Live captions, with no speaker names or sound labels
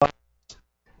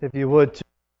if you would,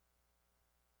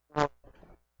 to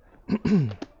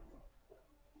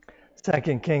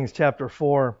 2 Kings chapter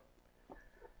 4.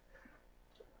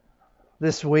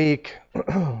 This week,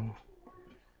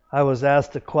 I was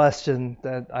asked a question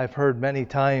that I've heard many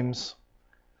times.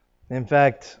 In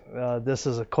fact, this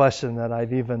is a question that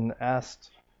I've even asked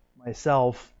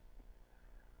myself.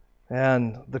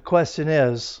 And the question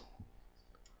is,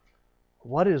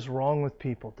 what is wrong with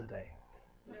people today?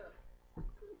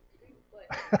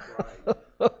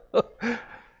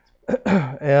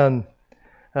 And,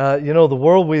 the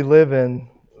world we live in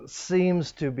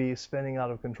seems to be spinning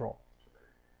out of control.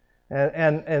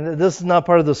 And this is not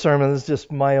part of the sermon, this is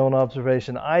just my own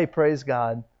observation. I praise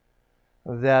God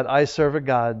that I serve a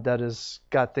God that has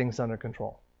got things under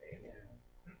control.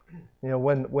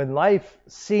 When life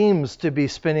seems to be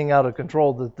spinning out of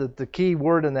control, the key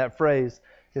word in that phrase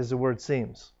is the word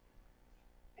seems.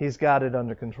 He's got it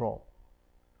under control.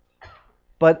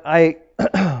 But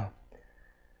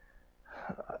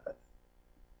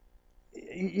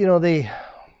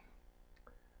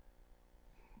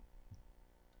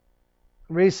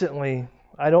recently,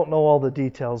 I don't know all the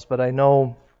details, but I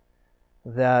know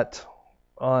that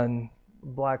on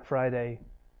Black Friday,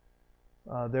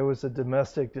 there was a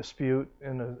domestic dispute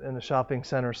in a shopping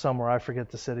center somewhere. I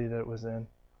forget the city that it was in.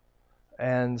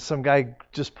 And some guy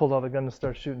just pulled out a gun and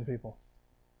started shooting people.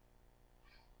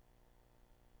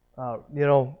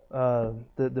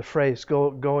 The phrase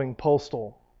going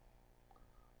postal.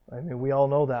 I mean, we all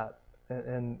know that.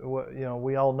 And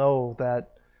we all know that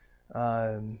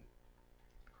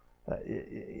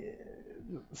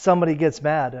somebody gets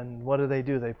mad, and what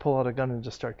do? They pull out a gun and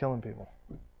just start killing people.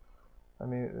 I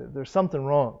mean, there's something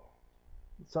wrong.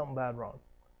 Something bad wrong.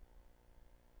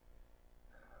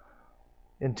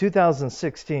 In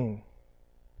 2016,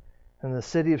 in the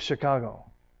city of Chicago,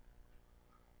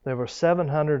 there were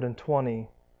 720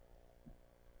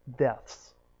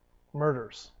 deaths,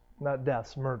 murders, not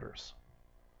deaths, murders,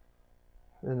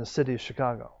 in the city of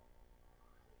Chicago.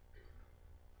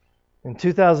 In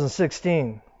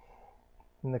 2016,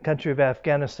 in the country of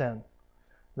Afghanistan,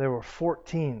 there were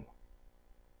 14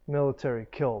 military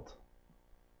killed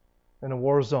in a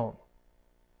war zone.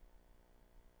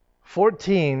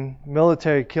 14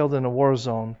 military killed in a war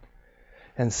zone,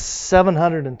 and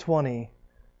 720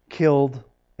 killed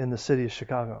in the city of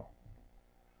Chicago.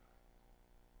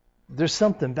 There's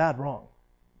something bad wrong.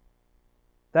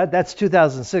 That's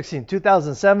 2016.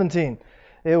 2017,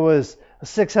 it was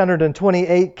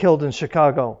 628 killed in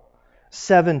Chicago,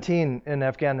 17 in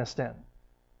Afghanistan.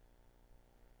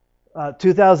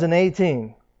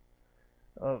 2018,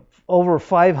 over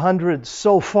 500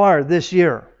 so far this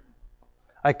year.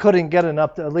 I couldn't get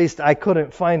I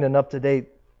couldn't find an up-to-date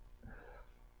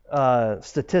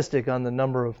statistic on the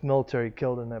number of military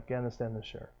killed in Afghanistan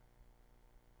this year.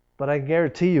 But I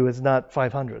guarantee you it's not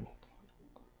 500.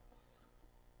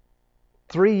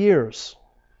 3 years,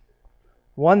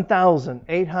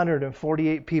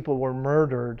 1,848 people were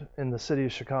murdered in the city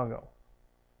of Chicago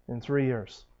in 3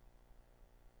 years.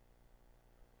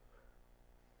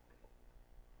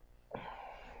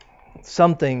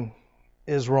 Something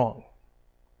is wrong.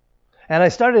 And I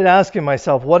started asking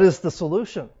myself, what is the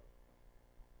solution?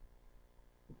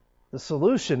 The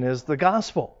solution is the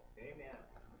gospel. Amen.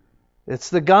 It's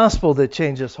the gospel that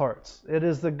changes hearts. It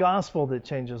is the gospel that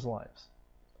changes lives.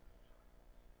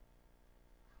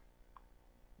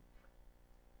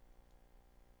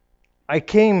 I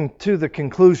came to the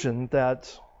conclusion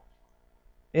that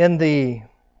in the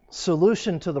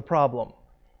solution to the problem,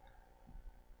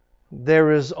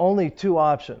 there is only two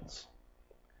options.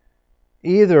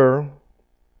 Either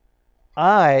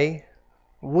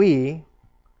we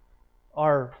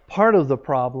are part of the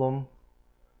problem,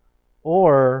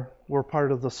 or we're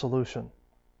part of the solution.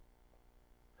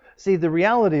 See, the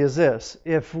reality is this: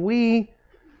 if we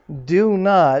do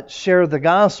not share the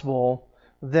gospel,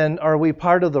 then are we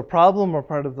part of the problem or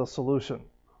part of the solution?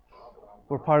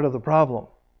 We're part of the problem.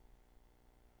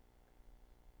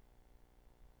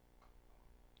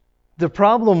 The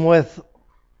problem with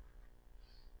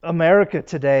America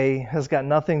today has got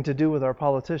nothing to do with our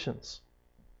politicians,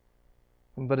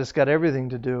 but it's got everything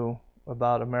to do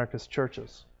about America's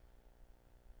churches.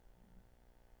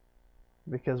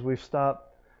 Because we've stopped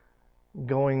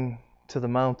going to the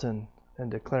mountain and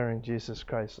declaring Jesus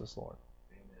Christ as Lord.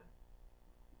 Amen.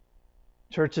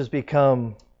 Church has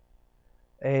become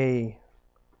a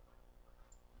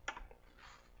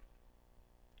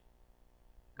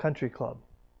country club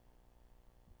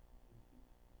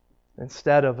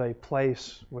instead of a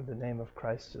place where the name of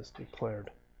Christ is declared.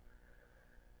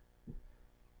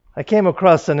 I came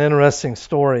across an interesting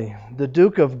story. The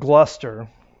Duke of Gloucester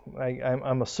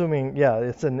I'm assuming, yeah,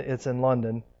 it's in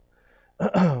London,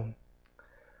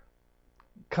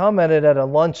 commented at a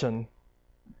luncheon.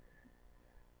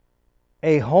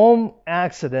 A home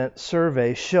accident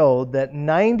survey showed that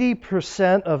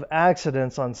 90% of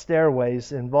accidents on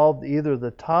stairways involved either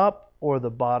the top or the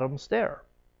bottom stair.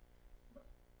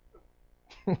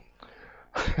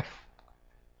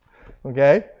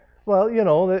 Okay? Well,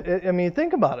 I mean,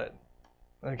 think about it.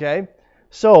 Okay?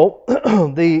 So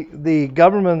the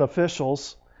government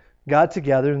officials got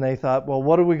together and they thought, well,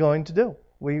 what are we going to do?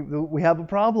 We have a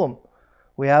problem.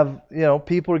 We have,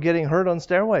 people are getting hurt on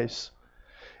stairways.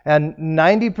 And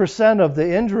 90% of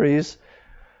the injuries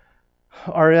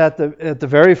are at the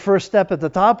very first step at the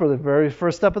top or the very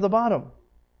first step at the bottom.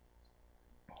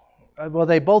 Well,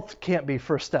 they both can't be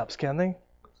first steps, can they?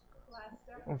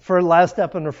 For last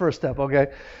step and the first step,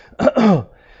 okay.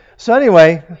 So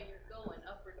anyway,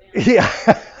 yeah.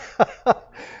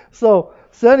 So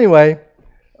anyway,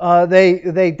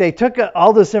 they took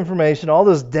all this information, all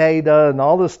this data, and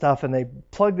all this stuff, and they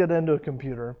plugged it into a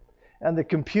computer, and the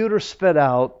computer spit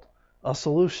out a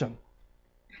solution.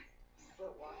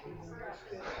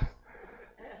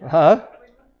 Huh?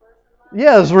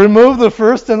 Yes, remove the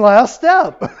first and last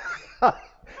step.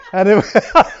 And it,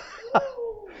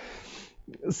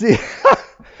 see,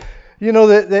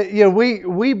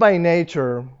 we by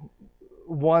nature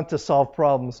want to solve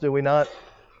problems, do we not?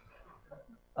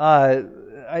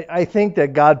 I think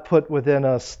that God put within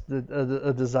us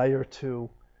a desire to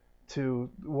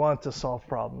want to solve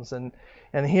problems, and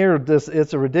here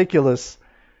it's a ridiculous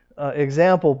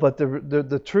example, but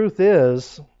the truth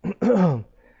is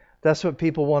that's what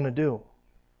people want to do.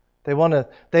 They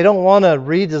don't want to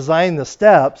redesign the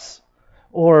steps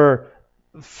or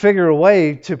figure a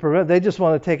way to prevent. They just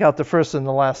want to take out the first and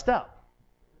the last step,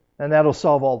 and that'll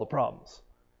solve all the problems.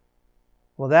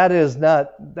 Well, that is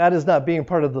not being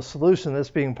part of the solution. That's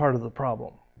being part of the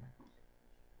problem.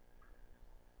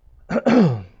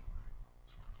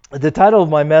 The title of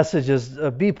my message is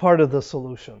 "Be Part of the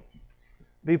Solution."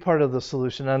 Be part of the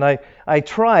solution. And I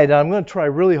tried. I'm going to try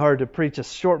really hard to preach a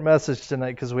short message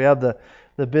tonight because we have the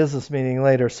business meeting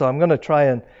later. So I'm going to try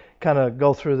and kind of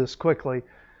go through this quickly.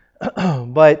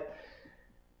 But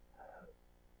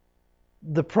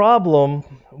the problem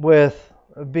with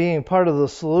being part of the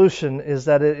solution is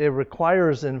that it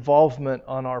requires involvement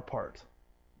on our part.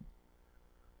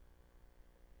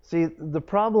 See, the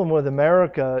problem with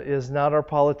America is not our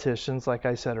politicians, like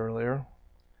I said earlier.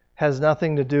 Has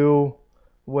nothing to do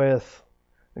with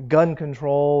gun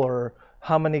control or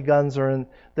how many guns are in.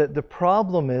 The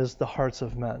problem is the hearts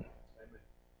of men.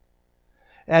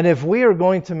 And if we are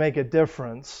going to make a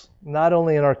difference, not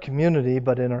only in our community,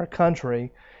 but in our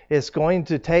country, it's going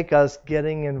to take us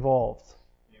getting involved.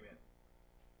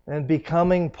 Amen. And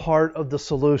becoming part of the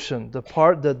solution.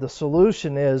 The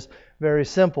solution is very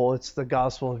simple. It's the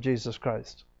gospel of Jesus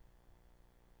Christ.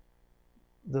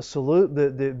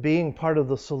 The being part of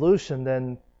the solution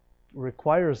then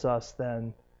requires us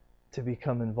then to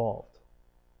become involved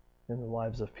in the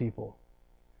lives of people.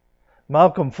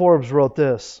 Malcolm Forbes wrote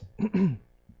this: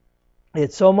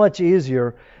 "It's so much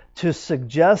easier to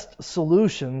suggest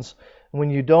solutions when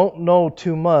you don't know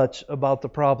too much about the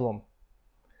problem."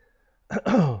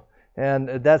 And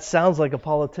that sounds like a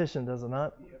politician, does it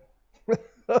not? Yeah.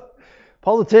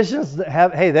 Politicians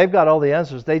they've got all the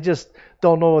answers. They just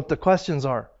don't know what the questions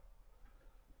are.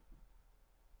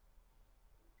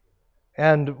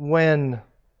 And when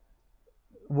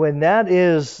that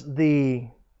is the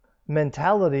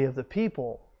mentality of the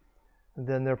people,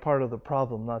 then they're part of the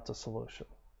problem, not the solution.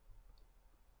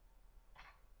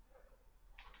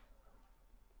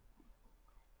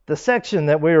 The section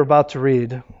that we're about to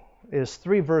read is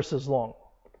 3 verses long.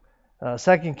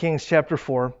 2 Kings chapter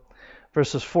 4,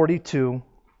 verses 42,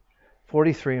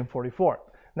 43, and 44.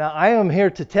 Now, I am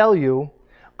here to tell you,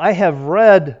 I have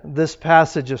read this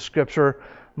passage of Scripture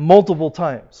multiple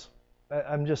times.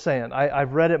 I'm just saying,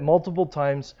 I've read it multiple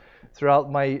times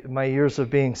throughout my years of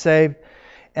being saved,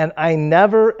 and I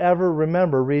never ever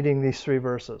remember reading these 3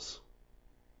 verses.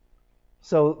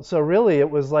 So really it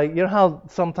was like, you know how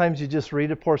sometimes you just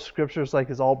read a portion of Scripture like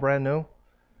it's all brand new?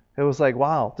 It was like,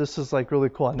 wow, this is like really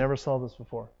cool. I never saw this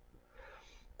before.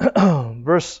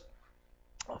 Verse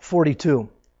 42.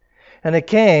 And there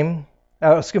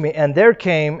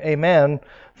came a man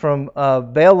from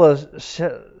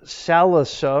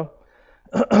Baal-Shalisha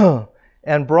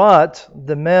and brought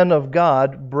the men of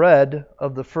God bread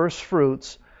of the first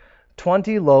fruits,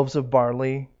 20 loaves of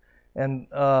barley, and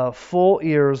full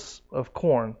ears of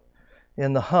corn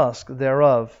in the husk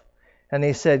thereof. And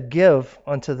he said, Give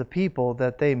unto the people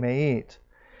that they may eat.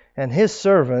 And his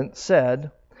servant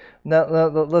said, Now,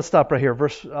 let's stop right here.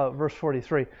 Verse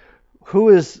 43. Who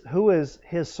is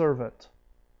his servant?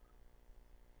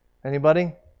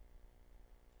 Anybody?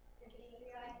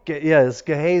 Yeah, it's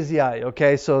Gehazi.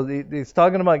 Okay, so he's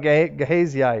talking about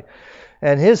Gehazi.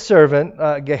 And his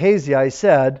servant, Gehazi,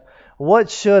 said, "What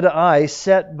should I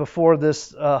set before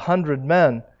this 100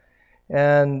 men?"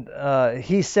 And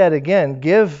he said again,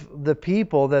 "Give the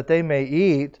people that they may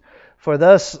eat, for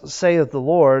thus saith the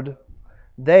Lord,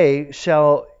 they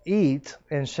shall eat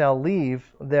and shall leave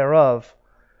thereof."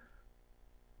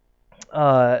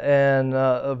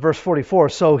 Verse 44,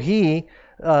 so he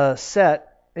set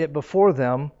it before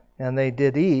them, and they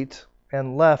did eat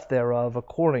and left thereof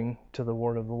according to the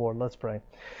word of the Lord. Let's pray.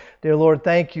 Dear Lord,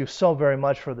 thank you so very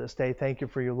much for this day. Thank you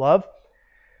for your love.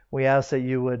 We ask that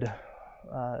you would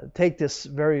take this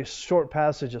very short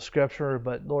passage of Scripture,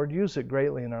 but Lord, use it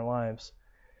greatly in our lives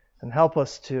and help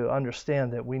us to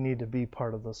understand that we need to be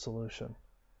part of the solution.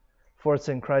 For it's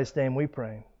in Christ's name we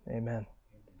pray. Amen.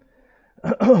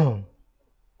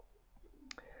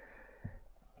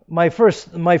 My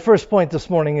first point this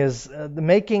morning is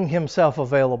making himself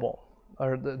available,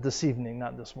 or this evening,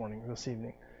 not this morning, this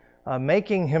evening.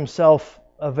 Making himself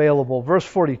available. Verse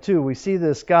 42, we see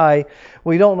this guy.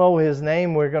 We don't know his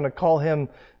name. We're going to call him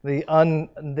the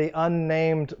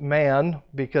unnamed man,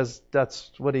 because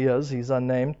that's what he is. He's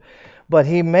unnamed. But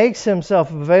he makes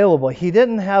himself available. He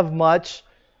didn't have much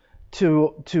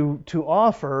to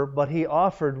offer, but he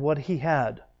offered what he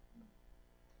had.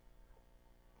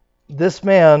 This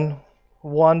man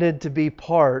wanted to be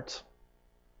part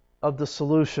of the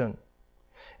solution.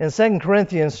 In 2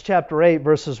 Corinthians chapter 8,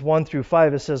 verses 1 through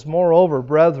 5, it says, "Moreover,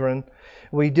 brethren,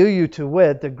 we do you to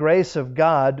wit the grace of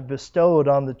God bestowed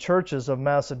on the churches of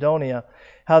Macedonia,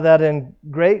 how that in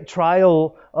great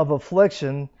trial of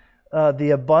affliction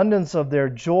the abundance of their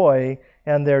joy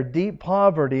and their deep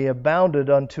poverty abounded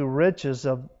unto riches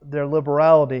of their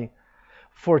liberality.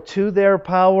 For to their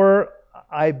power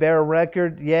I bear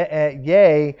record,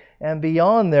 yea, and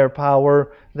beyond their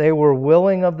power they were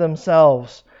willing of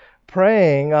themselves,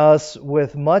 praying us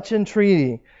with much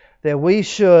entreaty that we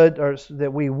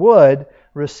would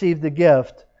receive the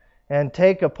gift and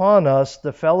take upon us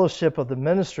the fellowship of the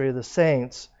ministry of the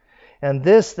saints. And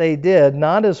this they did,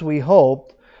 not as we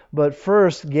hoped, but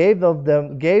first gave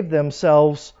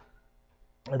themselves,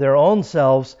 their own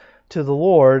selves, to the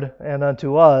Lord and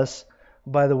unto us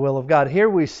by the will of God." Here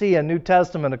we see a New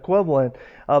Testament equivalent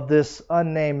of this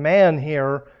unnamed man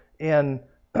here in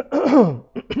 2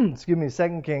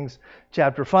 Kings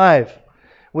chapter 5.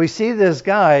 We see this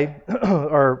guy,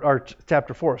 or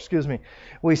chapter 4,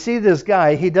 We see this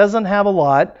guy, he doesn't have a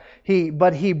lot,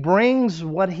 but he brings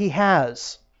what he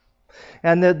has.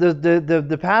 And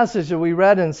the passage that we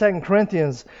read in 2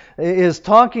 Corinthians is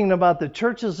talking about the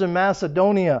churches in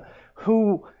Macedonia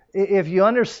who, if you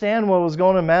understand what was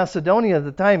going on in Macedonia at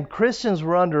the time, Christians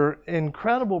were under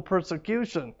incredible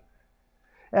persecution.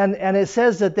 And it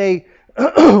says that they,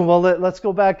 well, let's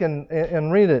go back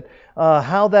and read it.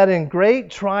 How that in great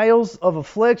trials of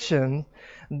affliction,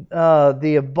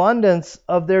 the abundance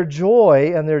of their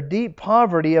joy and their deep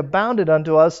poverty abounded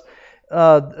unto us,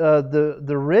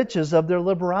 the riches of their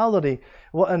liberality.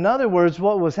 Well, in other words,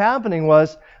 what was happening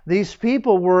was these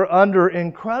people were under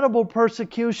incredible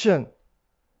persecution.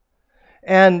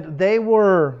 And they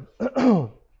were,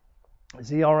 is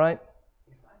he all right?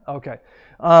 Okay.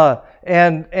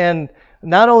 And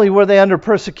not only were they under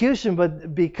persecution,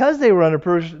 but because they were under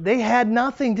persecution, they had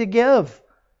nothing to give.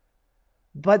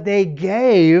 But they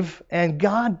gave, and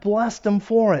God blessed them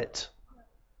for it.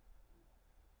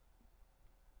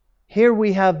 Here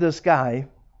we have this guy.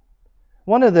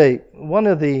 One of the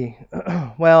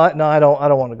well, no, I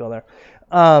don't want to go there.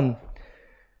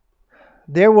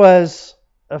 There was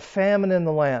a famine in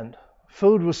the land.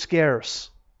 Food was scarce.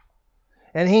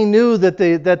 And he knew that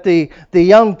the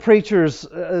young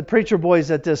preacher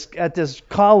boys at this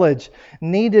college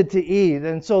needed to eat.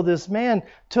 And so this man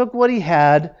took what he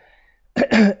had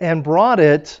and brought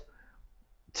it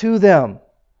to them.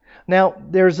 Now,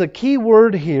 there's a key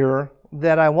word here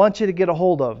that I want you to get a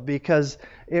hold of, because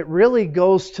it really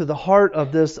goes to the heart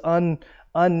of this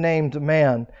unnamed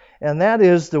man. And that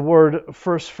is the word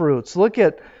first fruits. Look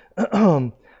at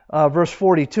verse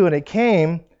 42. And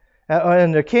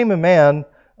there came a man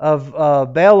of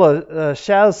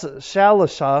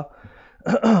Shalisha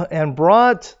and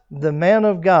brought the man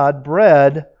of God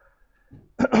bread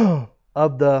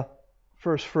of the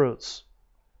first fruits.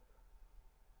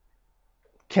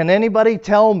 Can anybody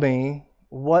tell me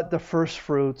what the first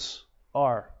fruits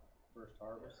are? First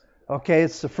harvest. Okay,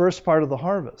 it's the first part of the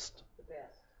harvest. The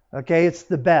best. Okay, it's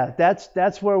the best.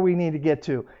 That's where we need to get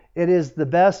to. It is the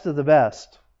best of the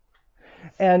best.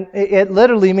 And it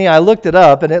literally means, I looked it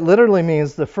up, and it literally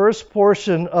means the first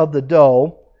portion of the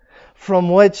dough from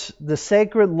which the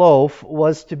sacred loaf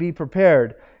was to be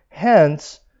prepared.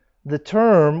 Hence, the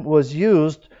term was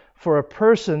used for a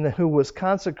person who was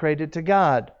consecrated to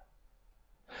God.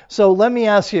 So let me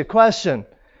ask you a question.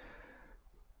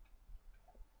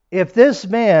 If this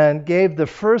man gave the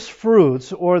first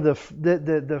fruits or the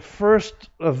first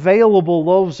available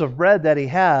loaves of bread that he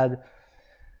had,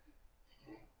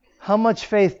 how much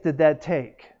faith did that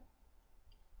take?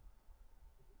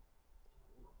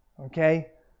 Okay?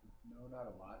 No, not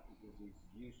a lot, because he's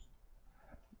used.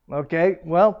 Okay.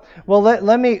 Well.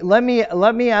 Let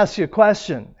me ask you a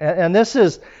question, and this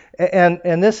is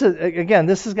again,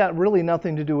 this has got really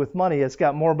nothing to do with money. It's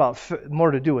got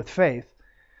more to do with faith.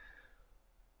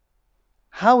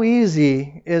 How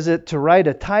easy is it to write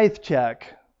a tithe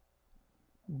check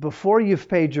before you've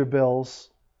paid your bills,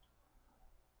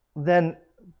 then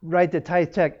write the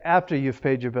tithe check after you've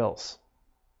paid your bills?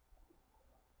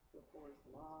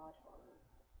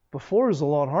 Before is a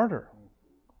lot harder.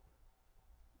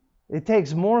 It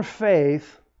takes more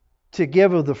faith to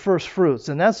give of the first fruits.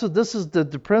 And this is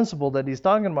the principle that he's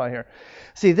talking about here.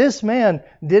 See, this man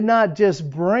did not just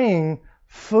bring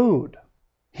food.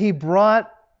 He brought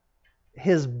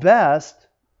his best,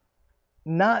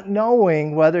 not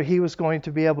knowing whether he was going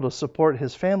to be able to support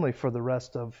his family for the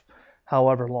rest of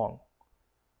however long.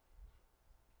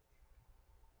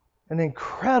 An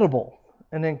incredible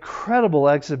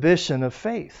exhibition of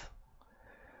faith.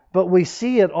 But we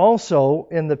see it also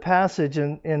in the passage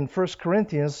in 1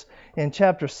 Corinthians in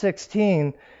chapter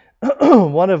 16,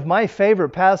 one of my favorite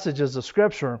passages of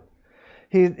Scripture.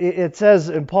 It says,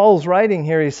 in Paul's writing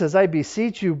here, he says, I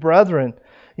beseech you, brethren,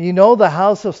 you know the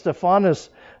house of Stephanas,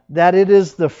 that it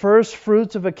is the first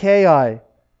fruits of Achaia,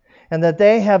 and that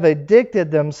they have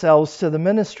addicted themselves to the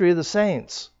ministry of the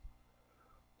saints.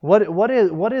 What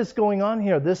is going on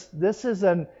here? This is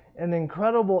an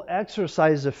incredible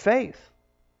exercise of faith.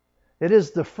 It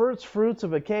is the first fruits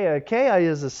of Achaia. Achaia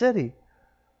is a city.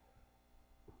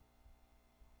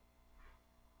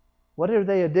 What are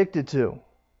they addicted to?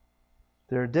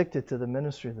 They're addicted to the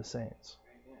ministry of the saints.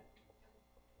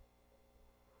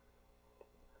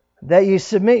 That ye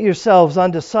submit yourselves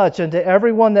unto such, and to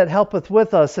everyone that helpeth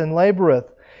with us and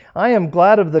laboureth. I am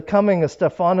glad of the coming of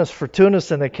Stephanas,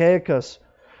 Fortunus, and Achaicus,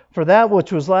 for that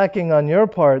which was lacking on your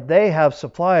part they have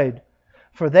supplied.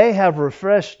 For they have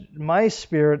refreshed my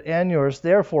spirit and yours,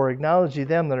 therefore acknowledge ye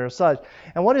them that are such.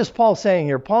 And what is Paul saying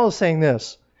here? Paul is saying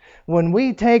this: when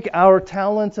we take our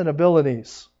talents and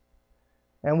abilities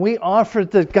and we offer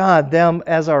to God them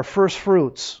as our first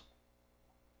fruits,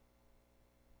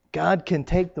 God can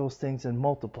take those things and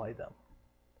multiply them.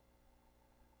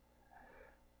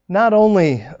 Not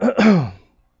only,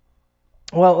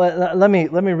 well, let me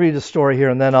read a story here,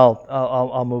 and then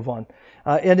I'll move on.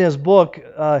 In his book,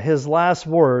 His Last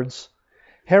Words,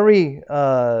 Harry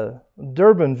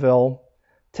Durbinville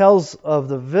tells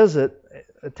of a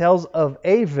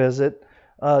visit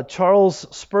Charles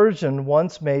Spurgeon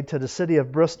once made to the city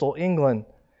of Bristol, England.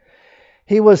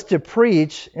 He was to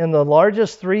preach in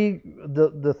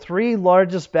the three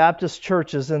largest Baptist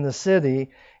churches in the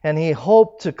city, and he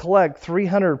hoped to collect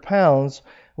 £300,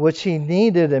 which he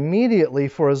needed immediately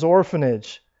for his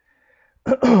orphanage.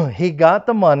 He got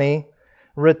the money,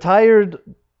 retired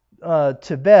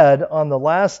to bed on the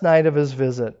last night of his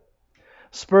visit.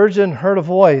 Spurgeon heard a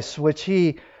voice, which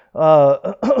to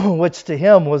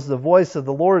him was the voice of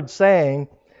the Lord, saying,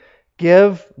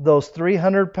 "Give those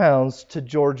 £300 to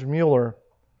George Mueller."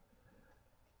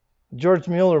 George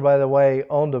Mueller, by the way,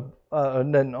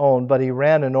 didn't own, but he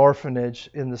ran an orphanage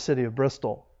in the city of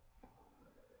Bristol.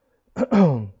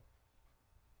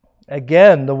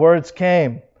 Again, the words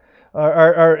came.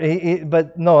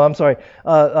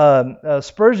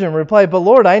 Spurgeon replied, "But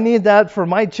Lord, I need that for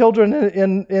my children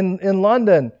in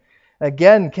London."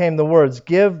 Again came the words,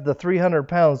 "Give the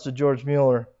 £300 to George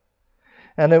Mueller."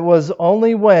 And it was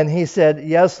only when he said,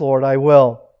 "Yes, Lord, I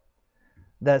will,"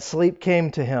 that sleep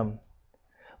came to him.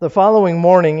 The following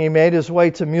morning he made his way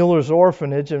to Mueller's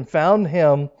orphanage and found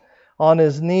him on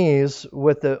his knees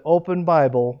with the open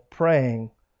Bible praying.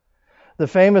 The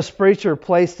famous preacher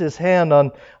placed his hand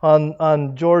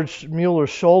on George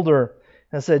Mueller's shoulder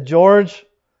and said, "George,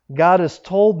 God has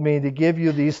told me to give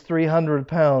you these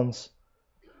 £300.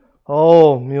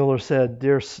 "Oh," Mueller said,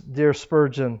 dear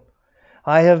Spurgeon,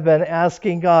 "I have been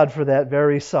asking God for that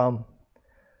very sum."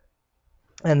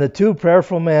 And the two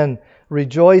prayerful men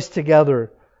rejoiced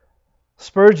together.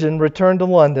 Spurgeon returned to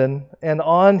London, and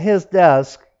on his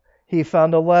desk he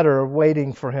found a letter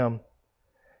waiting for him.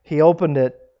 He opened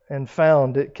it and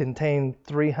found it contained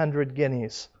 300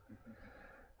 guineas.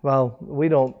 Well,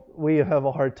 we have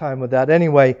a hard time with that.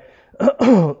 Anyway,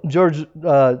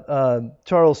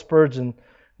 Charles Spurgeon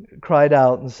cried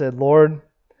out and said, Lord,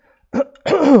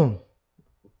 the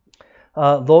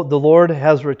Lord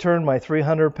has returned my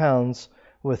 300 pounds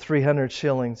with 300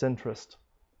 shillings interest.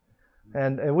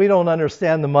 And we don't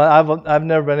understand the money. I've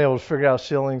never been able to figure out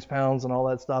shillings, pounds, and all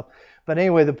that stuff. But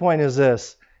anyway, the point is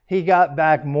this. He got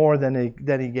back more than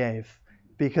he gave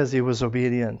because he was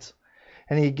obedient.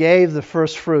 And he gave the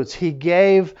first fruits. He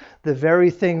gave the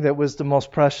very thing that was the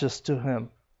most precious to him.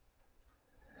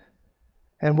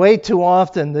 And way too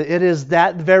often, it is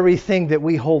that very thing that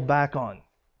we hold back on.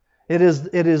 It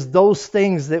is those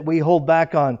things that we hold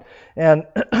back on. And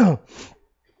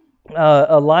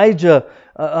Elisha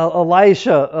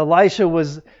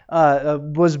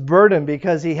was burdened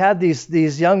because he had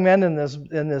these young men in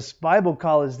this Bible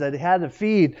college that he had to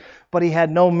feed, but he had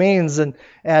no means. And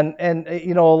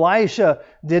Elisha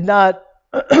did not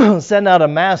send out a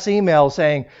mass email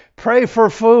saying, "Pray for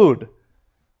food."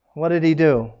 What did he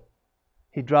do?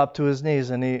 He dropped to his knees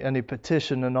and he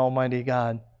petitioned an Almighty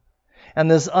God. And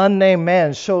this unnamed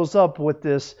man shows up with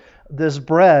this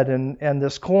bread and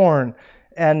this corn.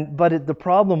 But the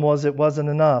problem was it wasn't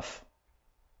enough.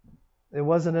 It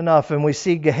wasn't enough. And we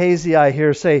see Gehazi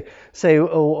here say,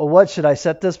 "Oh, what, should I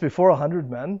set this before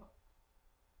 100 men?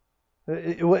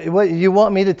 You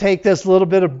want me to take this little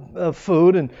bit of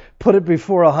food and put it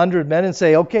before 100 men and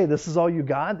say, okay, this is all you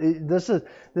got?" This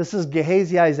is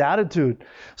Gehazi's attitude.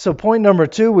 So point number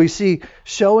 2, we see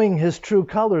showing his true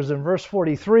colors. In verse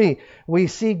 43, we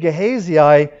see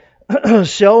Gehazi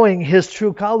showing his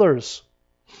true colors.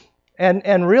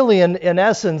 And really, in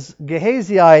essence,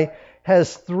 Gehazi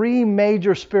has 3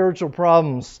 major spiritual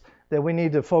problems that we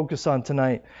need to focus on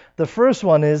tonight. The first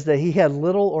one is that he had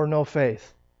little or no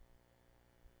faith.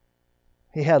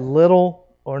 He had little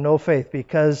or no faith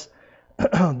because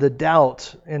the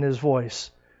doubt in his voice,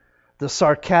 the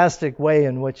sarcastic way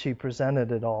in which he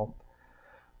presented it all.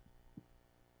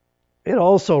 It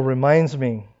also reminds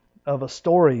me of a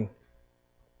story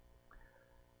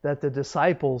that the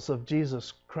disciples of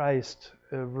Jesus Christ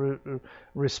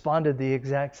responded the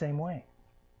exact same way.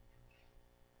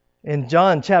 In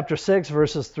John chapter 6,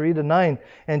 verses 3 to 9,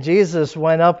 and Jesus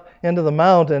went up into the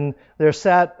mount, and there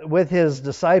sat with his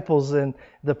disciples, and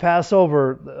the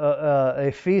Passover,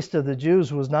 a feast of the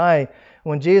Jews, was nigh.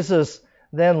 When Jesus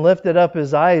then lifted up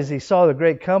his eyes, he saw the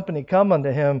great company come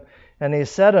unto him, and he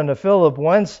said unto Philip,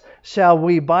 Whence shall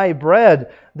we buy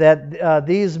bread that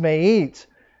these may eat?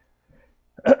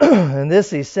 And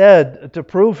this he said to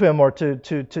prove him, or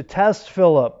to test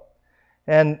Philip.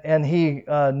 And he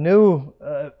knew,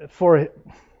 for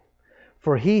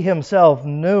he himself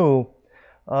knew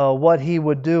what he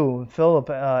would do. Philip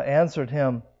answered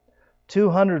him,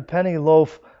 200 penny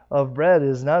loaf of bread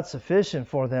is not sufficient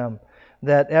for them,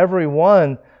 that every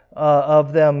one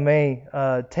of them may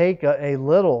take a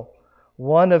little.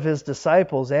 One of his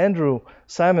disciples, Andrew,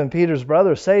 Simon Peter's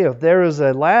brother, saith, There is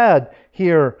a lad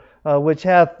here which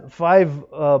hath 5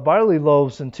 barley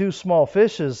loaves and 2 small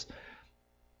fishes.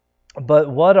 But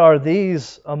what are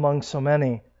these among so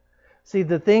many? See,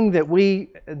 the thing that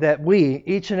we,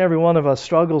 each and every one of us,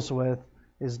 struggles with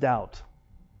is doubt.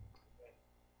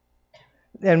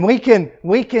 And we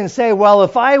can say, well,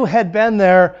 if I had been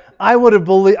there, I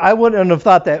wouldn't have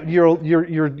thought that.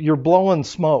 You're blowing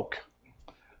smoke.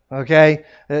 Okay?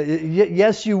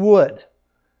 Yes, you would.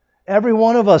 Every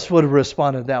one of us would have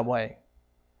responded that way.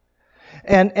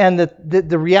 And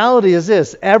the reality is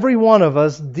this: every one of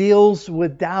us deals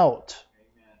with doubt.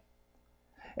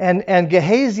 And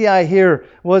Gehazi here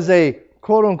was a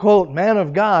quote-unquote man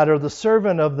of God, or the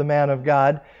servant of the man of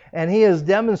God, and he is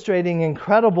demonstrating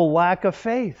incredible lack of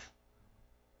faith.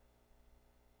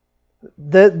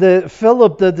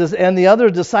 Philip and the other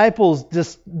disciples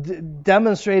just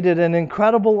demonstrated an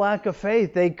incredible lack of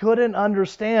faith. They couldn't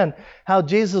understand how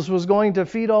Jesus was going to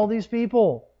feed all these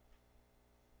people.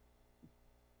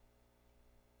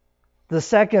 The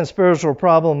second spiritual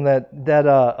problem that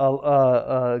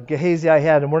Gehazi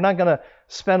had, and we're not going to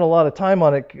spend a lot of time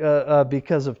on it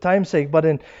because of time's sake, but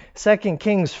in 2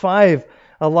 Kings 5,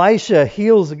 Elisha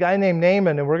heals a guy named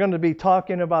Naaman, and we're going to be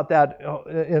talking about that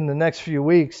in the next few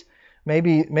weeks,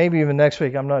 maybe even next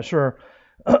week, I'm not sure.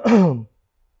 And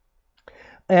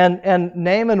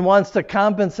Naaman wants to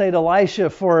compensate Elisha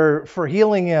for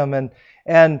healing him,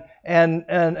 and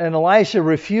Elisha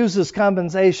refuses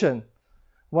compensation.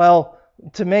 Well,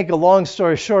 to make a long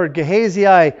story short,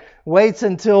 Gehazi waits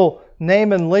until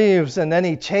Naaman leaves, and then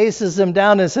he chases him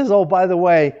down and says, oh, by the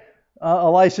way,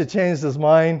 Elisha changed his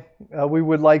mind. We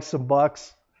would like some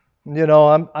bucks.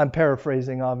 I'm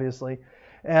paraphrasing, obviously.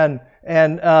 And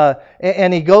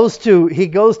he goes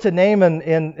to Naaman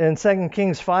in 2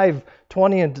 Kings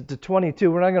 5:20 and to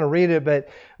 22. We're not going to read it,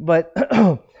 but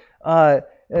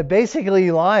basically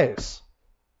he lies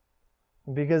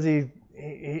because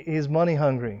he's money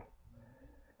hungry.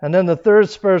 And then the third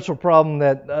spiritual problem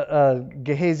that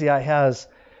Gehazi has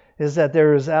is that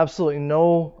there is absolutely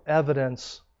no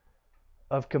evidence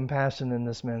of compassion in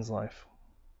this man's life.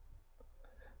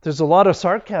 There's a lot of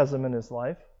sarcasm in his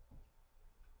life,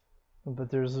 but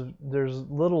there's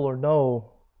little or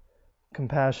no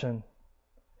compassion.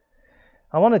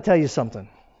 I want to tell you something,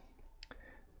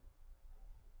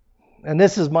 and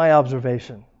this is my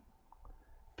observation.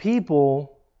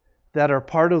 People that are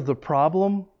part of the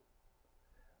problem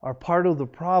are part of the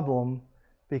problem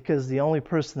because the only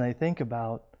person they think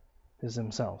about is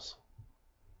themselves.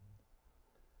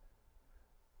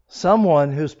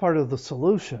 Someone who's part of the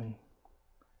solution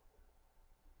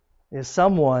is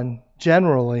someone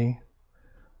generally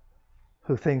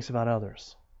who thinks about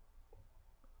others.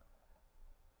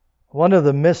 One of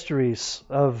the mysteries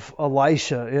of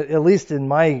Elisha, at least in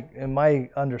my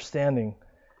understanding,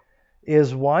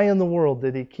 is why in the world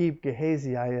did he keep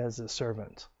Gehazi as a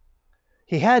servant?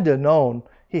 He had to have known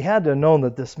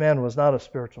that this man was not a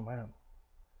spiritual man.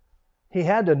 He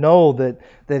had to know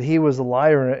that he was a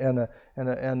liar and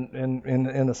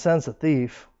in a sense a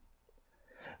thief.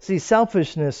 See,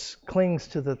 selfishness clings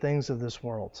to the things of this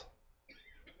world.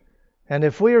 And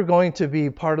if we are going to be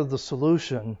part of the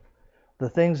solution, the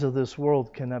things of this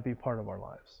world cannot be part of our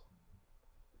lives.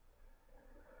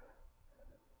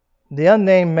 The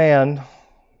unnamed man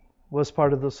was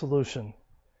part of the solution.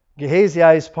 Gehazi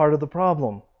is part of the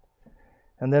problem.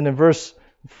 And then in verse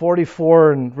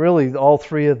 44, and really all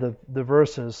three of the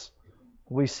verses,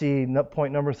 we see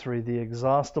point number 3, the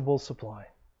inexhaustible supply.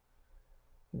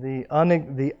 The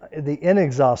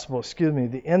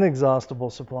inexhaustible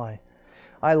supply.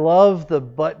 I love the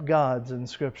but gods in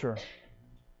Scripture.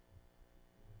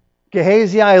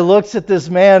 Gehazi looks at this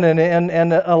man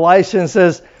and Elisha and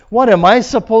says, "What, am I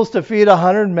supposed to feed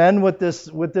 100 men with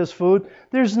this food?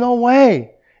 There's no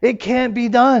way. It can't be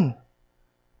done."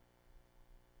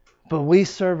 But we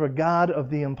serve a God of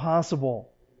the impossible.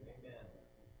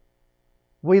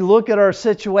 We look at our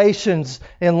situations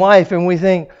in life and we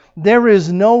think, there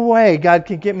is no way God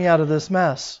can get me out of this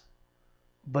mess.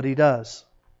 But He does.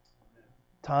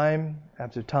 Time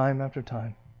after time after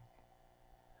time.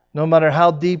 No matter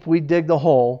how deep we dig the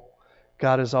hole,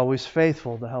 God is always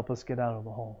faithful to help us get out of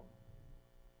the hole.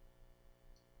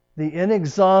 The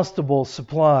inexhaustible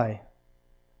supply.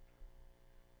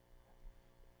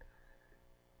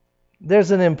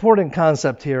 There's an important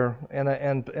concept here, and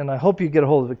I hope you get a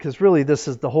hold of it, because really this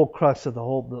is the whole crux of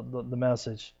the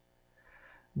message.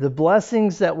 The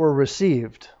blessings that were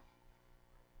received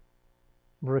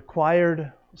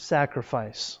required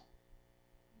sacrifice.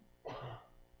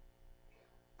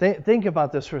 Think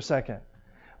about this for a second.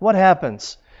 What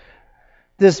happens?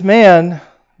 This man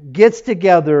gets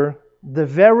together the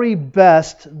very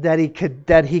best that he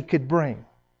could bring,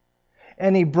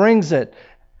 and he brings it.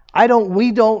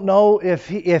 We don't know if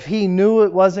he knew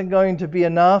it wasn't going to be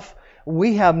enough.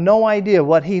 We have no idea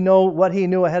what he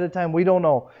knew ahead of time. We don't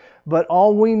know. But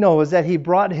all we know is that he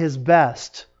brought his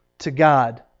best to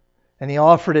God, and he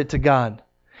offered it to God.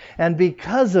 And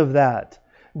because of that,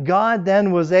 God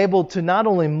then was able to not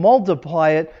only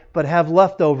multiply it, but have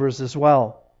leftovers as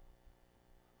well.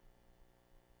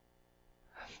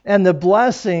 And the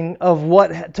blessing of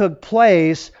what took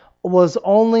place was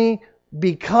only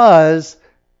because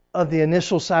of the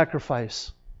initial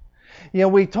sacrifice. You know,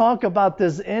 we talk about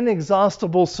this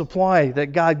inexhaustible supply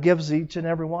that God gives each and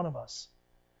every one of us.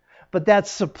 But that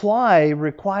supply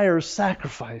requires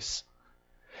sacrifice.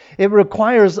 It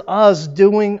requires us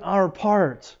doing our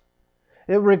part.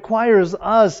 It requires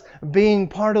us being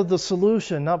part of the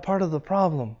solution, not part of the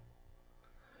problem.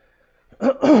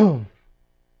 The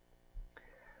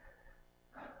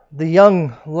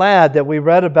young lad that we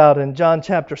read about in John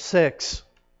chapter 6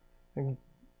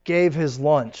 gave his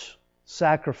lunch,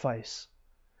 sacrifice.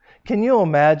 Can you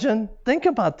imagine? Think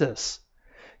about this.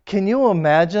 Can you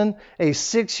imagine a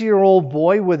 6-year-old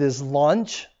boy with his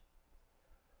lunch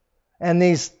and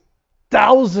these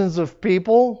thousands of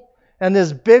people, and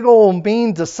this big old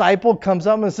mean disciple comes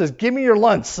up and says, "Give me your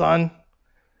lunch, son."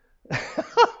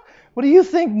 What do you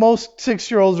think most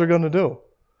 6-year-olds are going to do?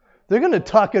 They're going to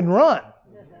tuck and run.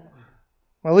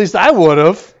 Well, at least I would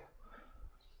have.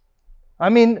 I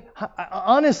mean,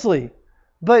 honestly,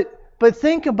 but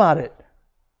think about it.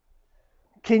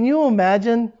 Can you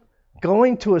imagine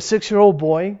going to a 6-year-old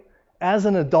boy as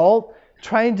an adult,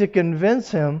 trying to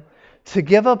convince him to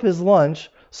give up his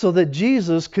lunch so that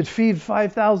Jesus could feed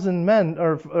 5,000 men,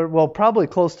 or well, probably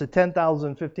close to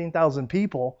 10,000, 15,000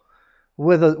 people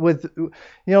with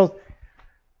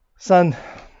son,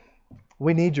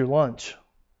 we need your lunch.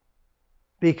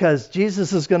 Because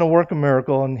Jesus is going to work a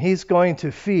miracle and he's going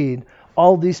to feed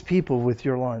all these people with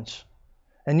your lunch.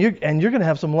 And you're going to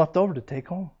have some left over to take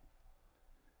home.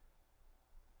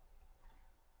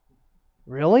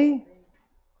 Really?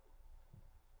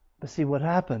 But see what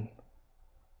happened.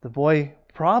 The boy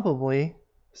probably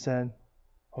said,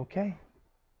 okay.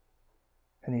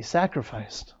 And he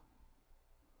sacrificed.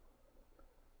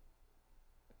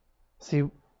 See,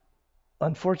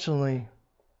 unfortunately,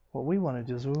 what we want to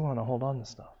do is we want to hold on to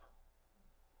stuff.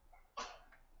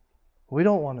 We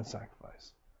don't want to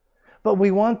sacrifice. But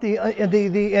we want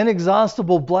the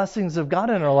inexhaustible blessings of God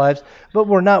in our lives, but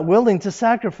we're not willing to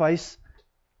sacrifice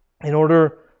in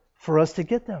order for us to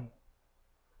get them.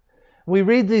 We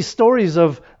read these stories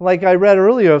of, like I read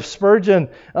earlier, of Spurgeon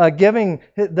giving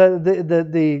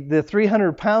the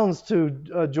 300 pounds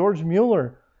to George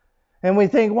Mueller. And we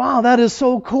think, wow, that is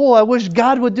so cool. I wish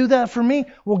God would do that for me.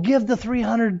 Well, give the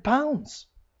 300 pounds.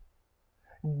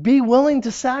 Be willing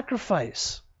to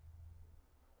sacrifice.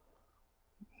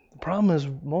 The problem is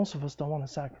most of us don't want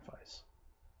to sacrifice.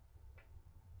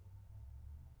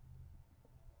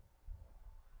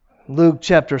 Luke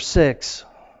chapter 6,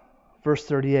 verse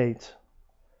 38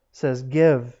 says,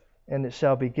 give, and it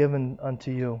shall be given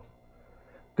unto you.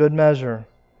 Good measure,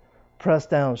 pressed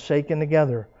down, shaken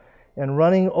together, and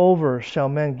running over shall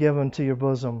men give unto your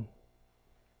bosom.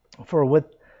 For with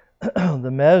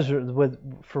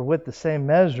the same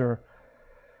measure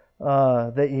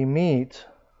that ye meet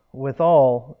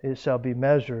withal, it shall be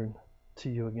measured to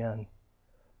you again.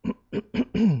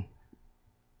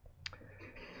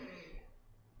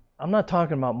 I'm not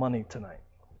talking about money tonight.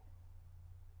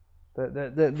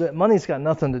 The money's got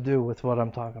nothing to do with what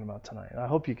I'm talking about tonight. I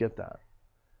hope you get that.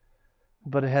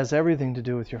 But it has everything to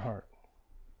do with your heart.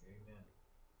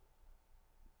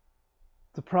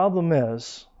 The problem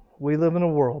is, we live in a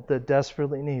world that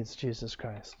desperately needs Jesus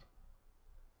Christ.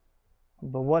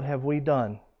 But what have we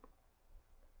done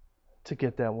to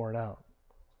get that word out?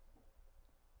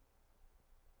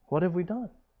 What have we done?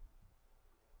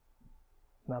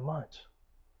 Not much.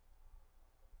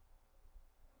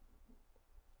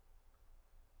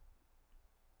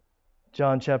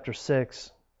 John chapter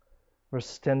 6,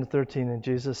 verses 10 to 13, and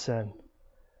Jesus said,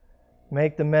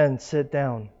 make the men sit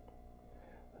down.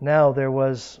 Now there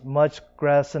was much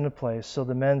grass in the place, so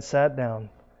the men sat down,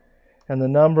 and the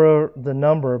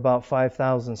number about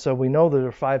 5,000. So we know there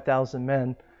are 5,000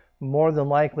 men. More than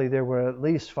likely there were at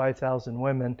least 5,000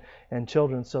 women and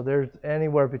children. So there's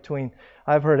anywhere between,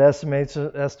 I've heard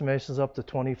estimations up to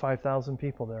 25,000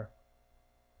 people there.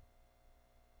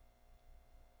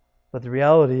 But the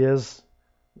reality is,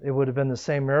 it would have been the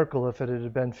same miracle if it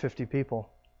had been 50 people.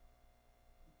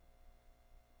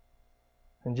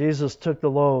 And Jesus took the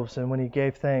loaves, and when he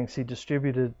gave thanks, he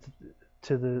distributed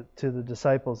to the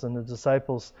disciples, and the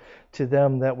disciples to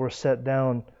them that were set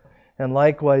down. And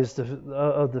likewise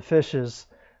of the fishes,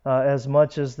 as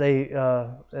much as they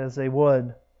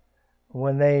would.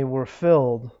 When they were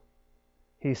filled,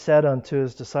 he said unto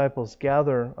his disciples,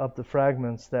 gather up the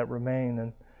fragments that remain,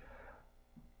 and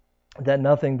that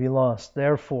nothing be lost.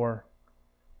 Therefore,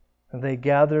 they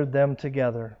gathered them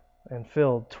together and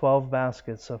filled 12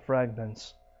 baskets of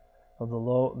fragments of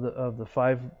the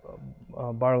 5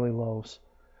 barley loaves,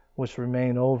 which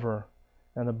remain over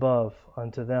and above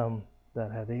unto them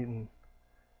that had eaten.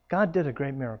 God did a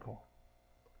great miracle.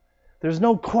 There's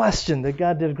no question that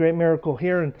God did a great miracle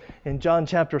here in John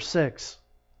chapter 6.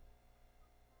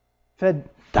 Fed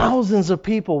thousands of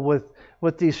people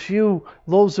with these few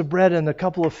loaves of bread and a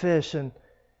couple of fish.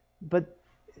 But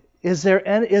is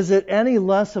it any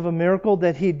less of a miracle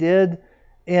that he did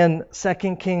in 2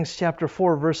 Kings chapter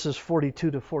 4, verses 42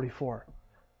 to 44?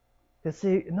 It's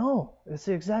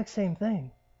the exact same thing.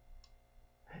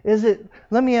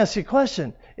 Let me ask you a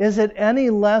question. Is it any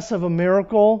less of a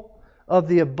miracle of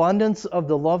the abundance of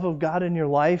the love of God in your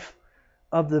life,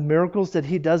 of the miracles that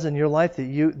he does in your life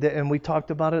and we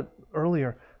talked about it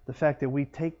earlier, the fact that we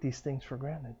take these things for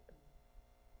granted?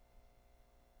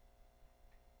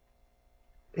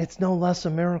 It's no less a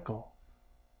miracle.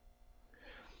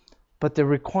 But the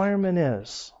requirement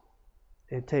is,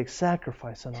 it takes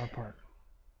sacrifice on our part.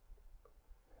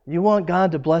 You want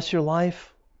God to bless your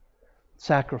life?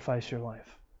 Sacrifice your life.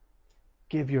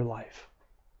 Give your life.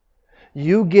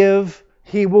 You give,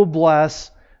 he will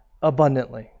bless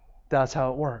abundantly. That's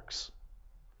how it works.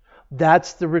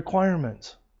 That's the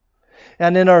requirement.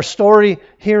 And in our story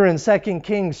here in 2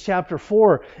 Kings chapter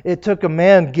 4, it took a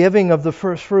man giving of the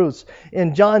first fruits.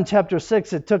 In John chapter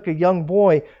 6, it took a young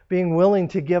boy being willing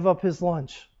to give up his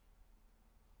lunch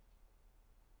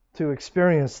to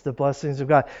experience the blessings of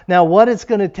God. Now, what it's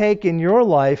going to take in your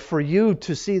life for you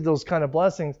to see those kind of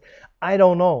blessings, I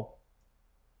don't know.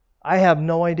 I have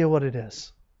no idea what it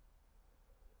is.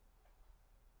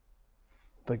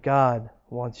 But God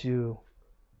wants you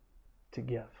to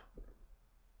give.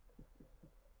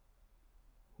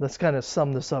 Let's kind of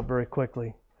sum this up very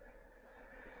quickly.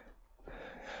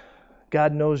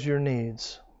 God knows your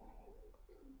needs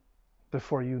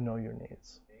before you know your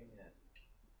needs.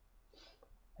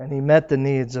 And He met the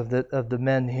needs of the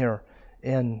men here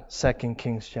in 2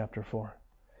 Kings chapter 4.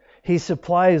 He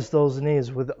supplies those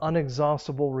needs with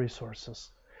inexhaustible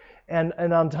resources. And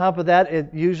on top of that,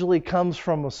 it usually comes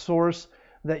from a source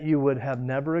that you would have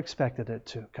never expected it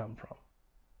to come from.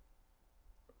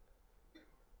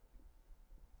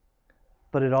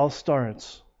 But it all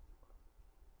starts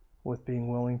with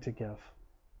being willing to give.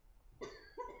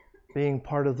 Being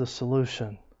part of the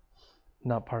solution,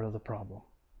 not part of the problem.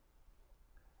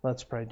 Let's pray.